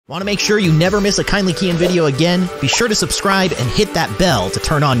Want to make sure you never miss a Kindly Keyin video again? Be sure to subscribe and hit that bell to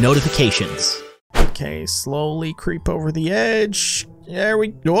turn on notifications. Okay, slowly creep over the edge. There we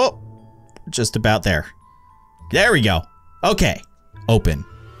go. Oh, just about there. There we go. Okay, open.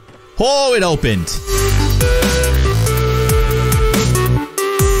 Oh, it opened.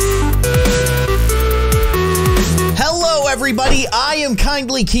 Hello, everybody. I am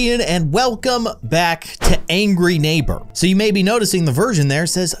Kindly Keyin, and welcome back to Angry Neighbor. So you may be noticing the version there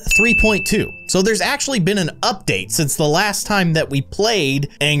says 3.2. So there's actually been an update since the last time that we played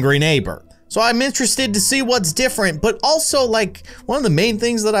Angry Neighbor. So I'm interested to see what's different, but also, like, one of the main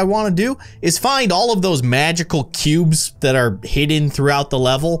things that I want to do is find all of those magical cubes that are hidden throughout the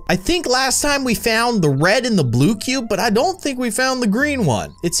level. I think last time we found the red and the blue cube, but I don't think we found the green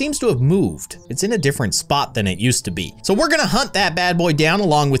one. It seems to have moved. It's in a different spot than it used to be. So we're gonna hunt that bad boy down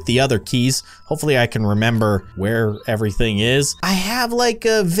along with the other keys. Hopefully I can remember where everything is. I have like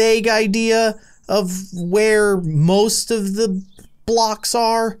a vague idea of where most of the blocks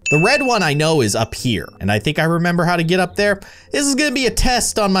are. The red one I know is up here, and I think I remember how to get up there. This is gonna be a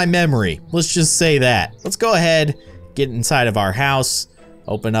test on my memory. Let's just say that. Let's go ahead, get inside of our house,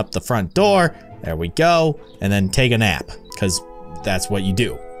 open up the front door. There we go, and then take a nap, because that's what you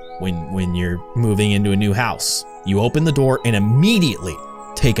do when you're moving into a new house. You open the door and immediately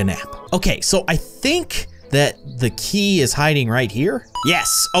take a nap. Okay, so I think that the key is hiding right here.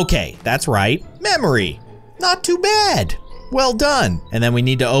 Yes, okay, that's right. Memory, not too bad. Well done. And then we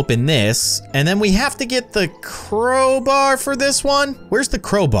need to open this, and then we have to get the crowbar for this one. Where's the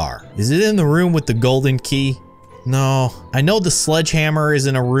crowbar? Is it in the room with the golden key? No, I know the sledgehammer is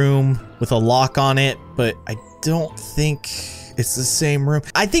in a room with a lock on it, but I don't think it's the same room.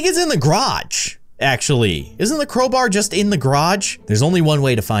 I think it's in the garage, actually. Isn't the crowbar just in the garage? There's only one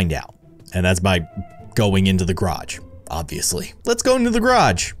way to find out, and that's by going into the garage, obviously. Let's go into the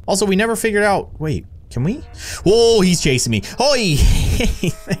garage. Also, we never figured out, wait, can we? Whoa, he's chasing me. Oi,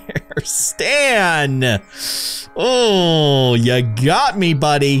 hey there, Stan. Oh, you got me,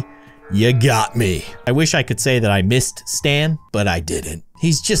 buddy. You got me. I wish I could say that I missed Stan, but I didn't.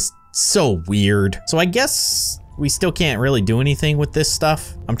 He's just so weird. So I guess we still can't really do anything with this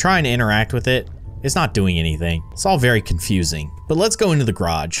stuff. I'm trying to interact with it. It's not doing anything. It's all very confusing. But let's go into the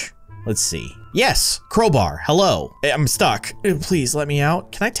garage. Let's see. Yes, crowbar, hello. I'm stuck. Please let me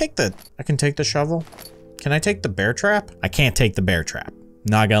out. Can I take the, I can take the shovel? Can I take the bear trap? I can't take the bear trap.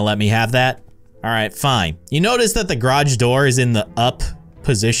 Not gonna let me have that? All right, fine. You notice that the garage door is in the up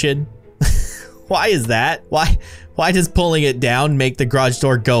position? Why is that? Why does pulling it down make the garage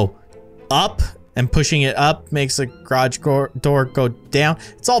door go up and pushing it up makes the garage door go down?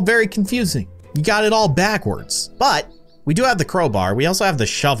 It's all very confusing. You got it all backwards, but we do have the crowbar. We also have the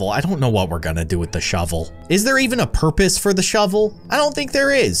shovel. I don't know what we're gonna do with the shovel. Is there even a purpose for the shovel? I don't think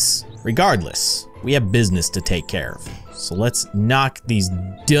there is. Regardless, we have business to take care of. So let's knock these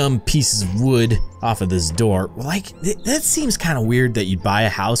dumb pieces of wood off of this door. Like, that seems kind of weird that you'd buy a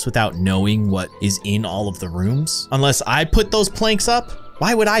house without knowing what is in all of the rooms. Unless I put those planks up.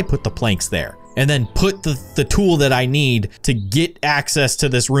 Why would I put the planks there? And then put the tool that I need to get access to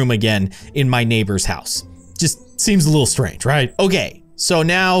this room again in my neighbor's house. Just seems a little strange, right? Okay, so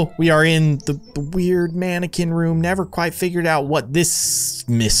now we are in the weird mannequin room. Never quite figured out what this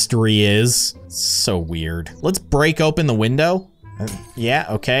mystery is. So weird. Let's break open the window. Yeah,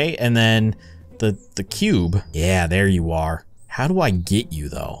 okay, and then the cube. Yeah, there you are. How do I get you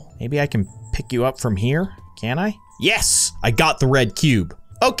though? Maybe I can pick you up from here, can I? Yes, I got the red cube.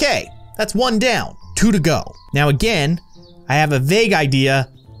 Okay, that's one down, 2 to go. Now again, I have a vague idea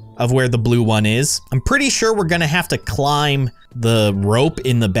of where the blue one is. I'm pretty sure we're gonna have to climb the rope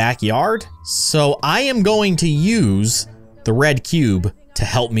in the backyard. So I am going to use the red cube to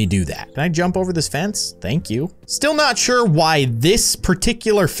help me do that. Can I jump over this fence? Thank you. Still not sure why this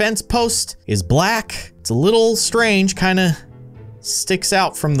particular fence post is black. It's a little strange, kind of sticks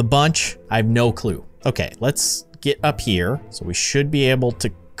out from the bunch. I have no clue. Okay, let's get up here. So we should be able to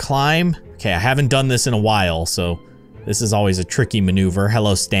climb. Okay, I haven't done this in a while, so this is always a tricky maneuver.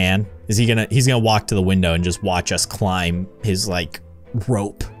 Hello, Stan. Is he's gonna walk to the window and just watch us climb his, like,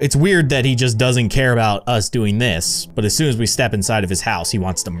 rope. It's weird that he just doesn't care about us doing this, but as soon as we step inside of his house, he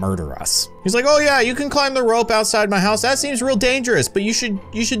wants to murder us. He's like, oh yeah, you can climb the rope outside my house. That seems real dangerous, but you should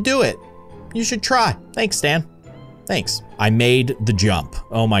do it. You should try. Thanks, Stan. Thanks. I made the jump.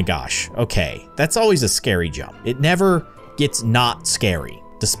 Oh my gosh. Okay, that's always a scary jump. It never gets not scary.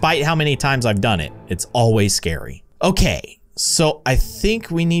 Despite how many times I've done it, it's always scary. Okay, so I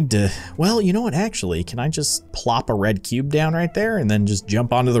think we need to, well, you know what, actually, can I just plop a red cube down right there and then just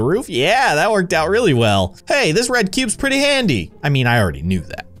jump onto the roof? Yeah, that worked out really well. Hey, this red cube's pretty handy. I mean, I already knew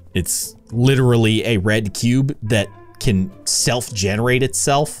that, It's literally a red cube that can self-generate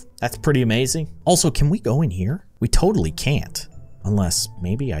itself. That's pretty amazing. Also, can we go in here? We totally can't. Unless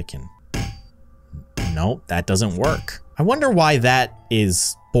maybe I can. Nope, that doesn't work. I wonder why that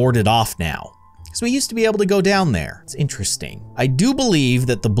is boarded off now. Because we used to be able to go down there. It's interesting. I do believe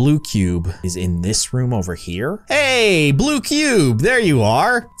that the blue cube is in this room over here. Hey, blue cube, there you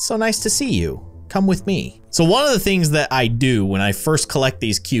are. It's so nice to see you. Come with me. So one of the things that I do when I first collect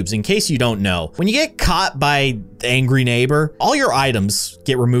these cubes, in case you don't know, when you get caught by the angry neighbor, all your items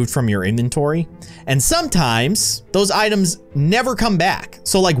get removed from your inventory. And sometimes those items never come back.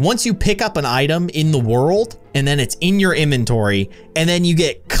 So like once you pick up an item in the world and then it's in your inventory and then you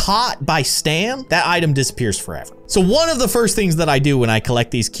get caught by Stan, that item disappears forever. So one of the first things that I do when I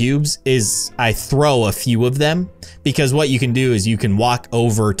collect these cubes is I throw a few of them, because what you can do is you can walk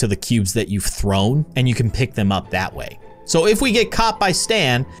over to the cubes that you've thrown and you can pick them up that way. So if we get caught by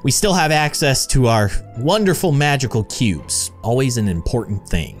Stan, we still have access to our wonderful magical cubes. Always an important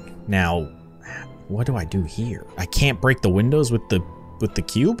thing. Now, what do I do here? I can't break the windows with the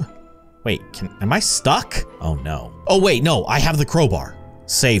cube? Wait, am I stuck? Oh no. Oh wait, no, I have the crowbar.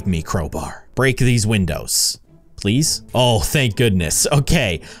 Save me, crowbar. Break these windows, please. Oh, thank goodness.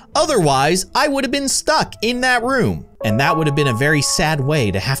 Okay, otherwise I would have been stuck in that room. And that would have been a very sad way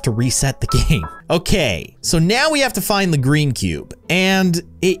to have to reset the game. Okay, so now we have to find the green cube. And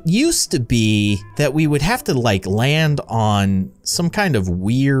it used to be that we would have to like land on some kind of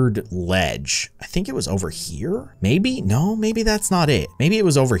weird ledge. I think it was over here. Maybe? No, maybe that's not it. Maybe it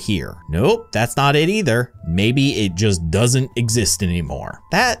was over here. Nope, that's not it either. Maybe it just doesn't exist anymore.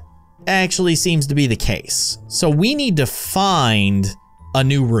 That actually seems to be the case. So we need to find a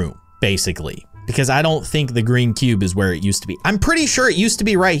new room, basically. Because I don't think the green cube is where it used to be. I'm pretty sure it used to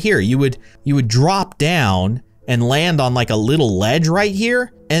be right here. You would drop down and land on like a little ledge right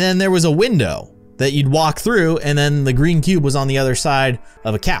here. And then there was a window that you'd walk through, and then the green cube was on the other side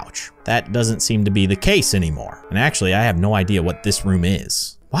of a couch. That doesn't seem to be the case anymore. And actually, I have no idea what this room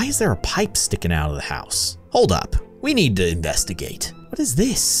is. Why is there a pipe sticking out of the house? Hold up, we need to investigate. What is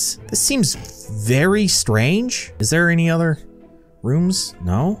this? This seems very strange. Is there any other rooms?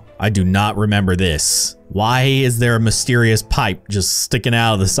 No? I do not remember this. Why is there a mysterious pipe just sticking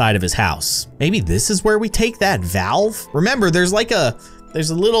out of the side of his house? Maybe this is where we take that valve? Remember, there's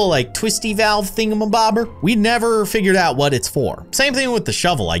a little like twisty valve thingamabobber. We never figured out what it's for. Same thing with the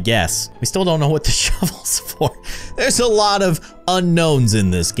shovel, I guess. We still don't know what the shovel's for. There's a lot of unknowns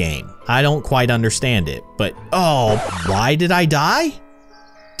in this game. I don't quite understand it, but oh, why did I die?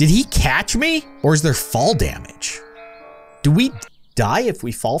 Did he catch me? Or is there fall damage? Do we die if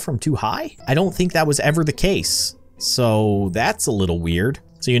we fall from too high? I don't think that was ever the case. So that's a little weird.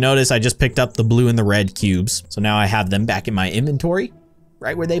 So you notice I just picked up the blue and the red cubes. So now I have them back in my inventory,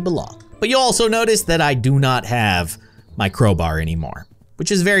 right where they belong. But you also notice that I do not have my crowbar anymore,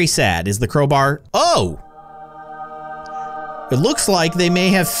 which is very sad. Is the crowbar? Oh! It looks like they may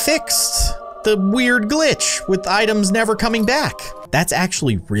have fixed the weird glitch with items never coming back. That's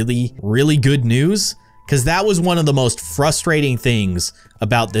actually really, really good news, because that was one of the most frustrating things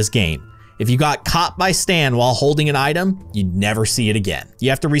about this game. If you got caught by Stan while holding an item, you'd never see it again. You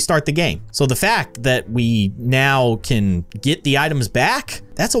have to restart the game. So the fact that we now can get the items back,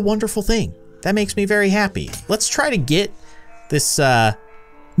 that's a wonderful thing. That makes me very happy. Let's try to get this,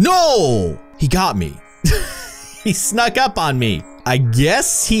 no! He got me. He snuck up on me. I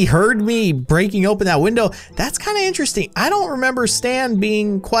guess he heard me breaking open that window. That's kind of interesting. I don't remember Stan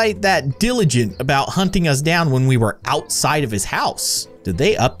being quite that diligent about hunting us down when we were outside of his house. Did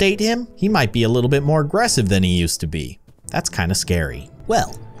they update him? He might be a little bit more aggressive than he used to be. That's kind of scary.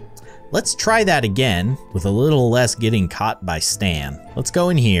 Well, let's try that again with a little less getting caught by Stan. Let's go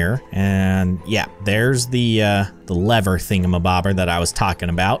in here and yeah, there's the lever thingamabobber that I was talking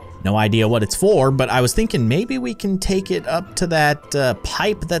about. No idea what it's for, but I was thinking maybe we can take it up to that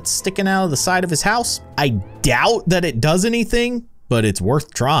pipe that's sticking out of the side of his house. I doubt that it does anything, but it's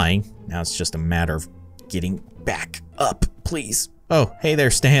worth trying. Now it's just a matter of getting back up, please. Oh, hey there,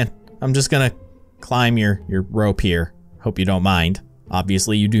 Stan. I'm just gonna climb your rope here. Hope you don't mind.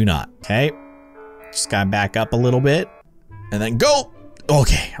 Obviously you do not. Okay, just gotta back up a little bit and then go.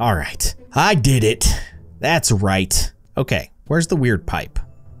 Okay, all right. I did it. That's right. Okay, where's the weird pipe?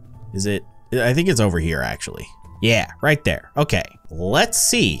 Is it, I think it's over here actually. Yeah, right there. Okay, let's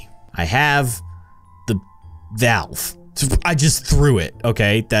see. I have the valve. I just threw it,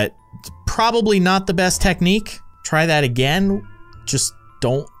 okay? That's probably not the best technique. Try that again. Just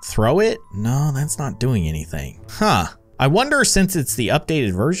don't throw it. No, that's not doing anything. Huh. I wonder, since it's the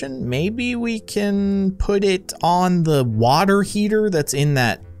updated version, maybe we can put it on the water heater that's in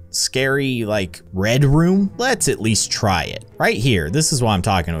that scary, like, red room? Let's at least try it. Right here. This is what I'm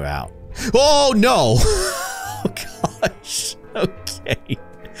talking about. Oh, no. Oh, gosh. Okay.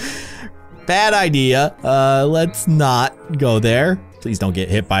 Bad idea. Let's not go there. Please don't get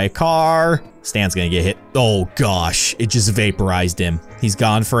hit by a car. Stan's gonna get hit. Oh, gosh. It just vaporized him. He's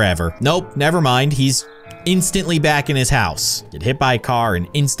gone forever. Nope, never mind. He's instantly back in his house. Get hit by a car and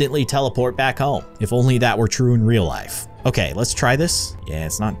instantly teleport back home. If only that were true in real life. Okay, let's try this. Yeah,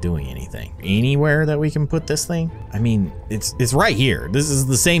 it's not doing anything. Anywhere that we can put this thing? I mean, it's right here. This is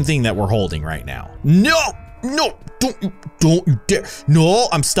the same thing that we're holding right now. No, no, don't you dare. No,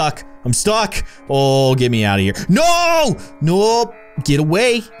 I'm stuck. I'm stuck. Oh, get me out of here. No, no, get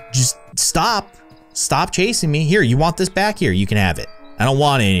away. Just stop. Stop chasing me. Here, you want this back? Here, you can have it. I don't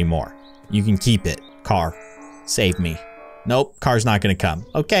want it anymore. You can keep it. Car, save me. Nope, car's not gonna come.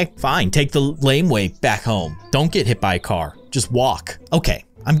 Okay, fine, take the lame way back home. Don't get hit by a car, just walk. Okay,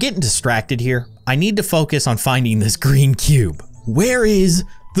 I'm getting distracted here. I need to focus on finding this green cube. Where is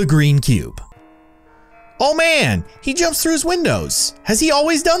the green cube? Oh man, he jumps through his windows. Has he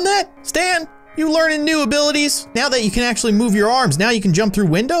always done that? Stan, you learning new abilities? Now that you can actually move your arms, now you can jump through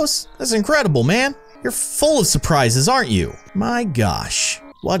windows? That's incredible, man. You're full of surprises, aren't you? My gosh.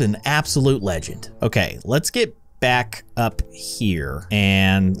 What an absolute legend. Okay, let's get back up here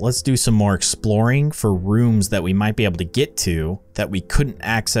and let's do some more exploring for rooms that we might be able to get to that we couldn't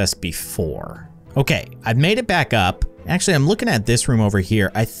access before. Okay, I've made it back up. Actually, I'm looking at this room over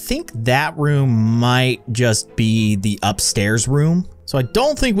here. I think that room might just be the upstairs room. So I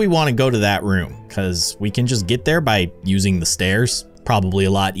don't think we want to go to that room because we can just get there by using the stairs. Probably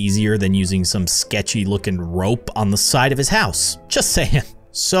a lot easier than using some sketchy looking rope on the side of his house. Just saying.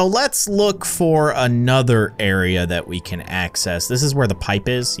 So let's look for another area that we can access. This is where the pipe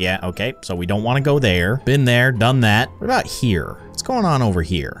is. Yeah, okay. So we don't want to go there. Been there, done that. What about here? What's going on over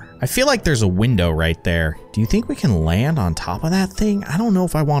here? I feel like there's a window right there. Do you think we can land on top of that thing? I don't know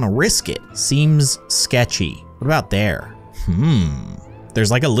if I want to risk it. Seems sketchy. What about there?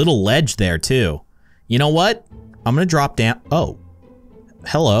 There's like a little ledge there too. You know what? I'm gonna drop down. Oh,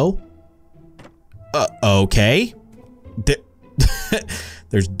 hello. Okay.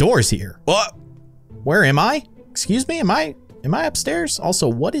 There's doors here. What? Where am I? Excuse me, am I upstairs? Also,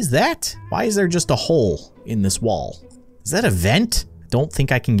 what is that? Why is there just a hole in this wall? Is that a vent? I don't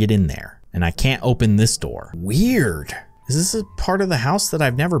think I can get in there. And I can't open this door. Weird. Is this a part of the house that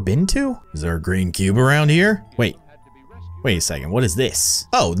I've never been to? Is there a green cube around here? Wait a second, what is this?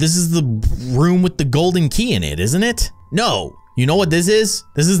 Oh, this is the room with the golden key in it, isn't it? No, you know what this is?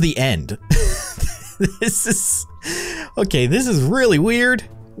 This is the end. Okay, this is really weird.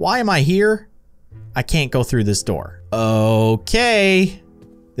 Why am I here? I can't go through this door. Okay,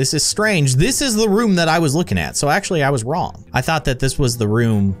 this is strange. This is the room that I was looking at. So actually I was wrong. I thought that this was the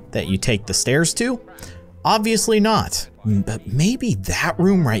room that you take the stairs to. Obviously not, but maybe that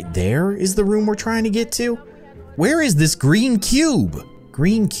room right there is the room we're trying to get to. Where is this green cube?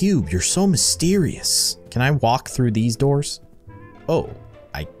 Green cube, you're so mysterious. Can I walk through these doors? Oh,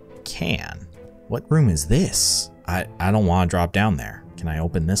 I can. What room is this? I don't want to drop down there. Can I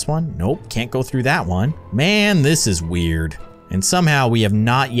open this one? Nope, can't go through that one. Man, this is weird. And somehow we have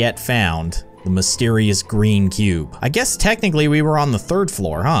not yet found the mysterious green cube. I guess technically we were on the 3rd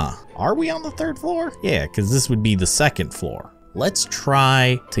floor, huh? Are we on the 3rd floor? Yeah, because this would be the 2nd floor. Let's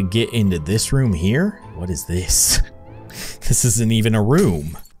try to get into this room here. What is this? This isn't even a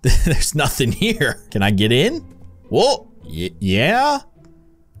room. There's nothing here. Can I get in? Whoa, yeah?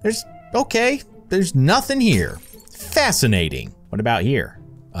 Okay, there's nothing here. Fascinating. What about here?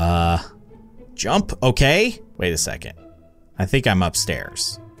 Jump, okay. Wait a second. I think I'm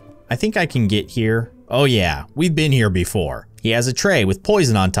upstairs. I think I can get here. Oh yeah, we've been here before. He has a tray with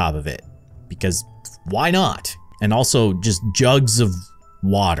poison on top of it. Because why not? And also just jugs of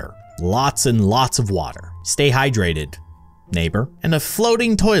water. Lots and lots of water. Stay hydrated, neighbor. And a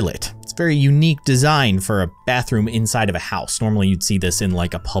floating toilet. It's a very unique design for a bathroom inside of a house. Normally you'd see this in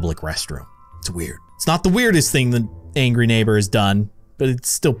like a public restroom. It's weird. It's not the weirdest thing the angry neighbor has done, but it's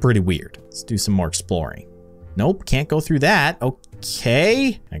still pretty weird. Let's do some more exploring. Nope, can't go through that.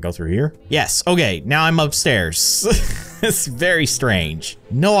 Okay. Can I go through here? Yes, okay, now I'm upstairs. It's very strange.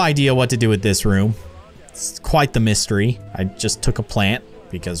 No idea what to do with this room. It's quite the mystery. I just took a plant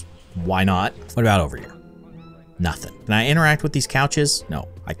because why not? What about over here? Nothing. Can I interact with these couches? No,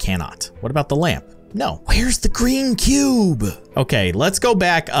 I cannot. What about the lamp? No. Where's the green cube? Okay, let's go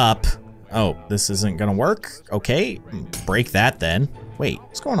back up. Oh, this isn't gonna work? Okay, break that then. Wait,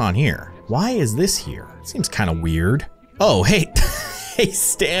 what's going on here? Why is this here? Seems kind of weird. Oh, hey, hey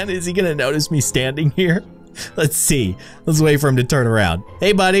Stan, is he gonna notice me standing here? Let's see. Let's wait for him to turn around.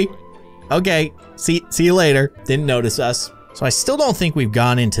 Hey, buddy. Okay, see you later. Didn't notice us. So I still don't think we've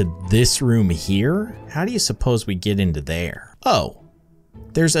gone into this room here. How do you suppose we get into there? Oh,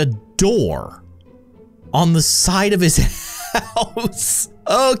 there's a door on the side of his house.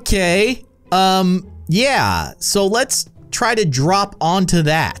 Okay, yeah, so let's try to drop onto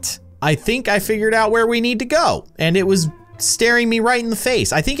that. I think I figured out where we need to go, and it was staring me right in the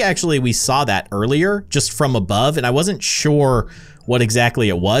face. I think actually we saw that earlier just from above, and I wasn't sure what exactly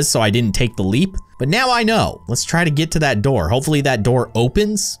it was, so I didn't take the leap. But now I know. Let's try to get to that door. Hopefully that door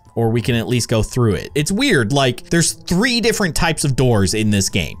opens, or we can at least go through it. It's weird, like there's 3 different types of doors in this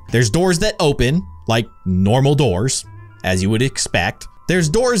game. There's doors that open, like normal doors, as you would expect. There's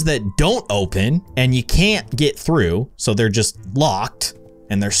doors that don't open and you can't get through, so they're just locked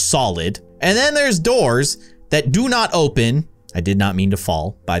and they're solid. And then there's doors that do not open. I did not mean to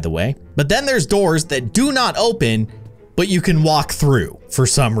fall, by the way. But then there's doors that do not open, but you can walk through for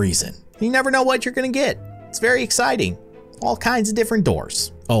some reason. You never know what you're gonna get. It's very exciting. All kinds of different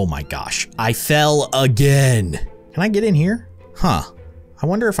doors. Oh my gosh, I fell again. Can I get in here? Huh, I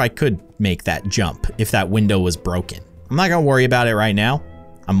wonder if I could make that jump if that window was broken. I'm not gonna worry about it right now.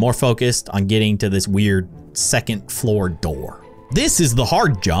 I'm more focused on getting to this weird 2nd floor door. This is the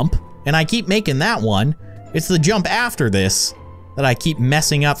hard jump, and I keep making that one. It's the jump after this that I keep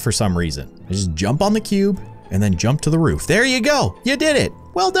messing up for some reason. I just jump on the cube and then jump to the roof. There you go, you did it.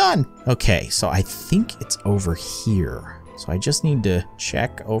 Well done. Okay, so I think it's over here. So I just need to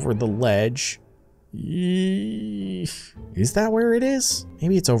check over the ledge. Is that where it is?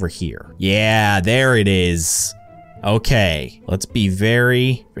 Maybe it's over here. Yeah, there it is. Okay, let's be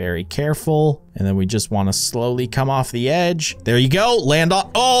very, very careful. And then we just want to slowly come off the edge. There you go, land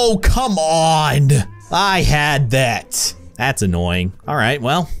on. Oh, come on. I had that. That's annoying. All right,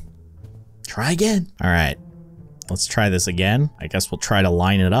 well, try again. All right. Let's try this again. I guess we'll try to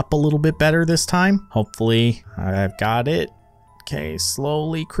line it up a little bit better this time. Hopefully I've got it. Okay,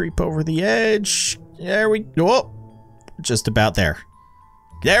 slowly creep over the edge. There we go. Oh, just about there.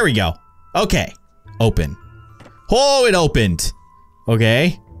 There we go. Okay, open. Oh, it opened.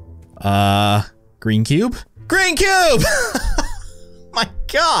 Okay. Green cube? Green cube! My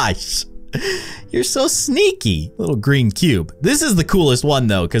gosh. You're so sneaky, little green cube. This is the coolest one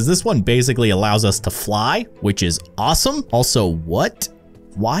though, because this one basically allows us to fly, which is awesome. Also, what?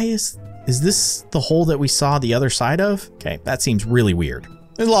 Why is this the hole that we saw the other side of? Okay, that seems really weird.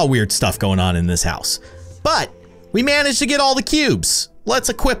 There's a lot of weird stuff going on in this house, but we managed to get all the cubes. Let's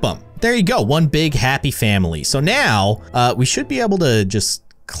equip them. There you go, one big happy family. So now we should be able to just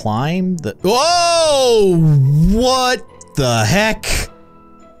climb the, whoa, what the heck?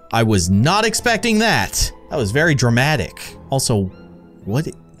 I was not expecting that. That was very dramatic. Also, what?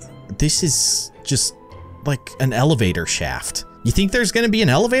 This is just like an elevator shaft. You think there's gonna be an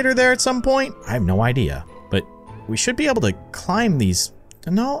elevator there at some point? I have no idea, but we should be able to climb these.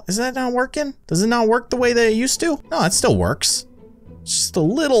 No, is that not working? Does it not work the way that it used to? No, it still works. It's just a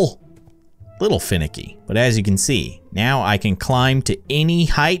little finicky. But as you can see, now I can climb to any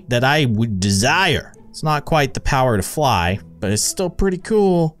height that I would desire. It's not quite the power to fly, but it's still pretty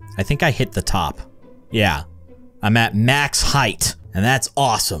cool. I think I hit the top. Yeah, I'm at max height, and that's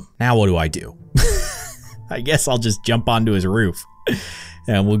awesome. Now what do I do? I guess I'll just jump onto his roof,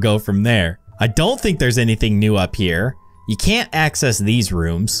 and we'll go from there. I don't think there's anything new up here. You can't access these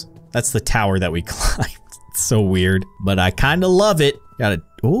rooms. That's the tower that we climbed. It's so weird, but I kind of love it. Gotta,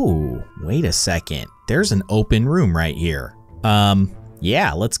 ooh, wait a second. There's an open room right here.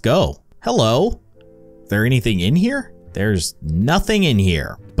 Yeah, let's go. Hello, is there anything in here? There's nothing in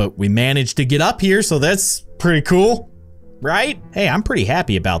here, but we managed to get up here, so that's pretty cool, right? Hey, I'm pretty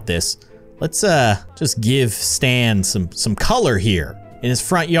happy about this. Let's just give Stan some color here in his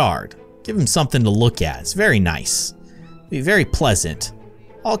front yard. Give him something to look at. It's very nice. Be very pleasant.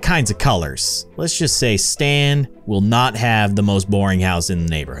 All kinds of colors. Let's just say Stan will not have the most boring house in the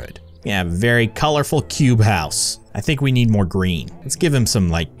neighborhood. Yeah, a very colorful cube house. I think we need more green. Let's give him some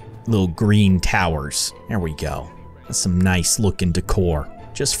like little green towers. There we go. That's some nice looking decor.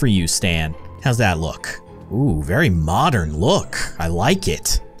 Just for you, Stan. How's that look? Ooh, very modern look. I like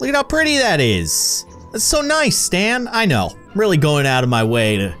it. Look at how pretty that is. That's so nice, Stan. I know. I'm really going out of my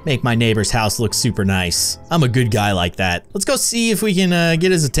way to make my neighbor's house look super nice. I'm a good guy like that. Let's go see if we can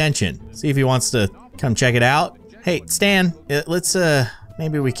get his attention. See if he wants to come check it out. Hey, Stan, let's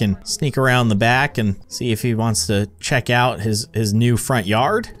maybe we can sneak around the back and see if he wants to check out his new front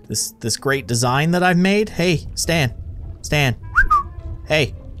yard. This great design that I've made. Hey, Stan. Stan.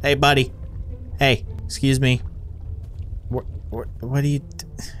 Hey, buddy. Hey, excuse me. What do you,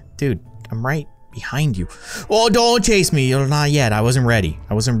 dude, I'm right behind you. Oh, don't chase me. Not yet. I wasn't ready.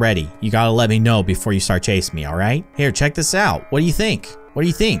 You gotta let me know before you start chasing me, all right? Here, check this out. What do you think?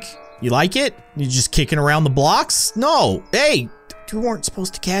 You like it? You just kicking around the blocks? No. Hey, you weren't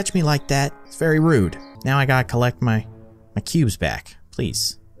supposed to catch me like that. It's very rude. Now I gotta collect my cubes back.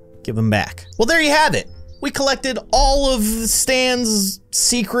 Please, give them back. Well, there you have it. We collected all of Stan's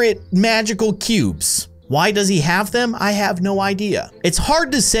secret magical cubes. Why does he have them? I have no idea. It's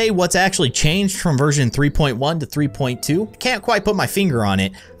hard to say what's actually changed from version 3.1 to 3.2. I can't quite put my finger on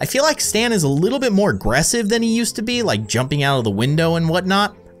it. I feel like Stan is a little bit more aggressive than he used to be, like jumping out of the window and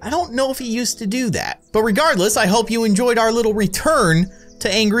whatnot. I don't know if he used to do that. But regardless, I hope you enjoyed our little return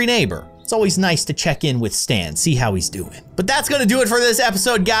to Angry Neighbor. It's always nice to check in with Stan, see how he's doing. But that's gonna do it for this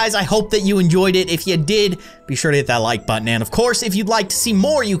episode, guys. I hope that you enjoyed it. If you did, be sure to hit that like button. And of course, if you'd like to see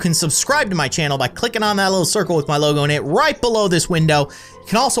more, you can subscribe to my channel by clicking on that little circle with my logo in it right below this window. You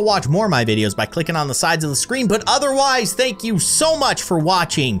can also watch more of my videos by clicking on the sides of the screen. But otherwise, thank you so much for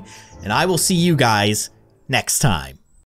watching, and I will see you guys next time.